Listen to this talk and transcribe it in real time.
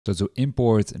So to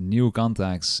import new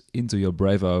contacts into your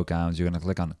Brevo account, you're going to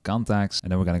click on contacts,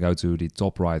 and then we're going to go to the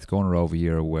top right corner over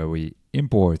here where we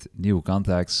import new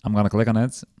contacts. I'm going to click on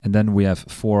it, and then we have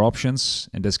 4 options.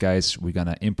 In this case, we're going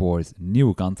to import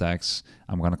new contacts.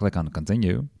 I'm going to click on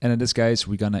continue. And in this case,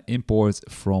 we're going to import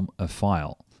from a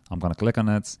file. I'm going to click on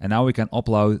it, and now we can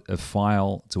upload a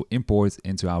file to import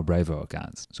into our Brevo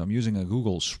account. So I'm using a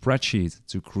Google spreadsheet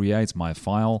to create my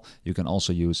file. You can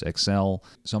also use Excel.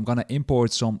 So I'm going to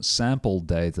import some sample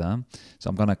data. So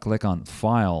I'm going to click on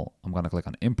file. I'm going to click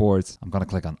on import. I'm going to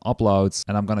click on upload,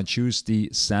 and I'm going to choose the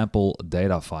sample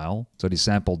data file. So the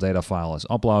sample data file is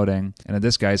uploading. And in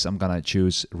this case, I'm going to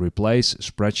choose replace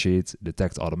spreadsheet,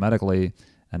 detect automatically.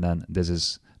 And then this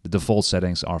is the default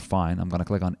settings are fine. I'm going to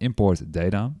click on import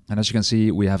data. And as you can see,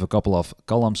 we have a couple of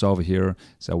columns over here.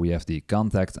 So we have the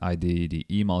contact ID, the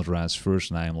email address,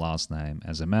 first name, last name,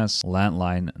 SMS,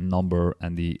 landline number,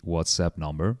 and the WhatsApp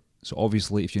number. So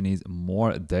obviously, if you need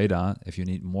more data, if you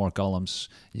need more columns,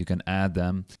 you can add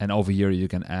them. And over here, you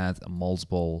can add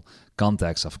multiple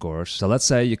contacts, of course. So let's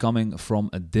say you're coming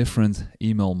from a different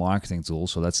email marketing tool.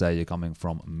 So let's say you're coming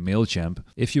from MailChimp.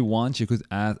 If you want, you could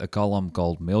add a column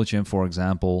called MailChimp, for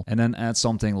example, and then add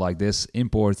something like this,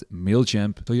 import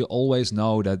MailChimp. So you always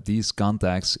know that these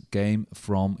contacts came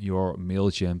from your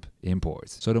MailChimp import.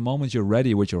 So the moment you're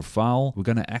ready with your file, we're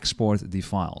going to export the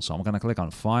file. So I'm going to click on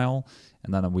file,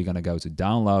 and then we're going to go to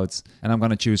download, and I'm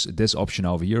going to choose this option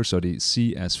over here. So the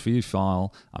CSV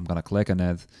file, I'm going to click on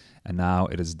it, and now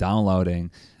it is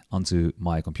downloading onto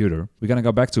my computer. We're going to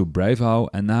go back to Brevo,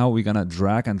 and now we're going to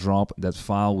drag and drop that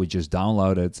file we just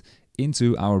downloaded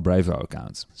into our Brevo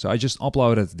account. So I just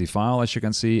uploaded the file, as you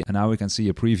can see, and now we can see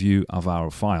a preview of our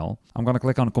file. I'm going to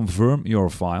click on confirm your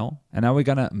file, and now we're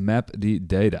going to map the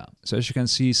data. So as you can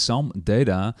see, some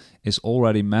data is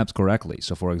already mapped correctly.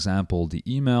 So for example, the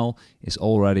email is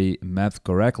already mapped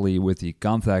correctly with the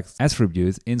contact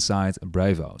attribute inside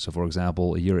Brevo. So for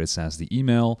example, here it says the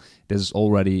email. This is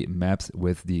already mapped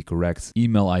with the correct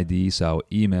email ID. So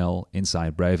email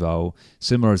inside Brevo,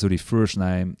 similar to the first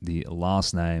name, the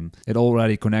last name. It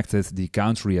already connected the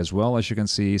country as well, as you can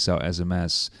see. So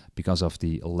SMS, because of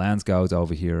the land code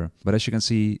over here. But as you can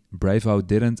see, Brevo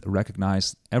didn't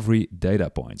recognize every data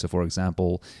point. So for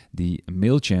example, the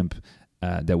MailChimp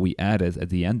that we added at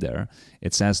the end there,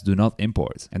 it says do not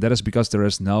import. And that is because there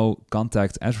is no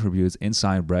contact attribute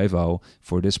inside Brevo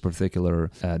for this particular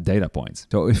data point.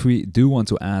 So if we do want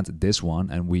to add this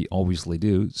one, and we obviously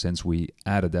do since we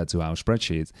added that to our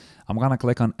spreadsheet, I'm going to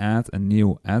click on add a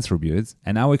new attribute.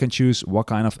 And now we can choose what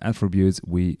kind of attribute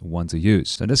we want to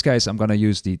use. So in this case, I'm going to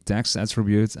use the text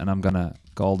attribute, and I'm going to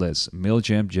call this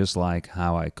MailChimp, just like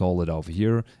how I call it over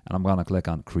here. And I'm going to click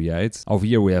on create. Over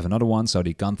here, we have another one. So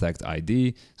the contact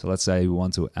ID. So let's say we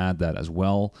want to add that as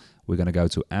well. We're going to go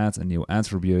to add a new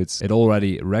attribute. It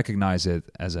already recognizes it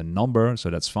as a number, so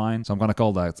that's fine. So I'm going to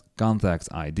call that contact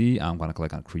ID. I'm going to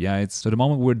click on create. So the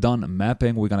moment we're done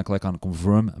mapping, we're going to click on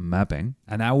confirm mapping.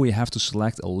 And now we have to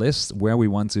select a list where we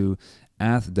want to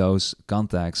add those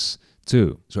contacts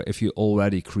to. So if you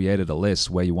already created a list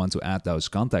where you want to add those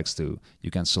contacts to,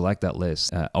 you can select that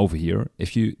list over here.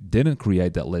 If you didn't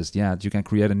create that list yet, you can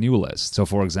create a new list. So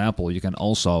for example, you can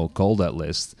also call that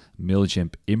list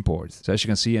MailChimp import. So as you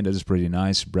can see, and this is pretty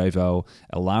nice, Brevo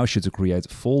allows you to create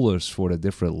folders for the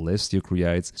different lists you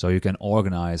create, so you can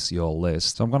organize your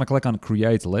list. So I'm going to click on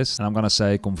create list, and I'm going to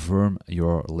say confirm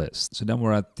your list. So then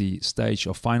we're at the stage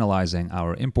of finalizing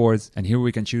our import, and here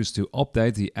we can choose to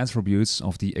update the attributes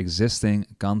of the existing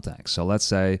contacts. So let's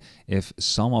say if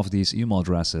some of these email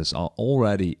addresses are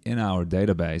already in our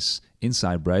database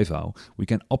inside Brevo, we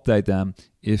can update them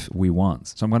if we want.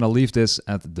 So I'm going to leave this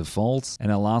at default. And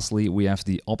then lastly, we have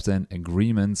the opt-in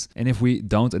agreement. And if we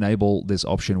don't enable this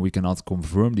option, we cannot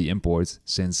confirm the import,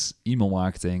 since email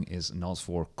marketing is not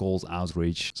for cold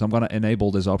outreach. So I'm going to enable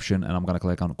this option, and I'm going to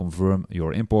click on confirm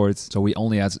your import. So we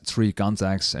only had 3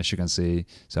 contacts, as you can see.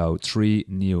 So 3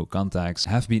 new contacts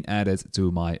have been added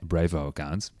to my Brevo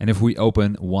account. And if we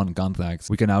open one contact,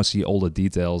 we can now see all the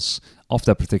details of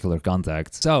that particular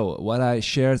contact. So what I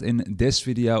shared in this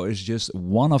video is just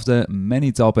one of the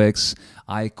many topics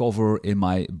I cover in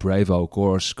my Brevo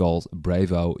course called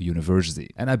Brevo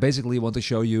University. And I basically want to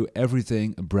show you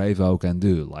everything Brevo can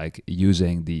do, like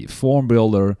using the form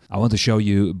builder. I want to show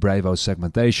you Brevo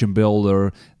segmentation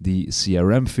builder, the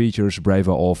CRM features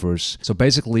Brevo offers. So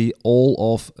basically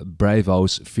all of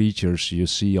Brevo's features you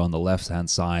see on the left hand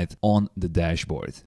side on the dashboard.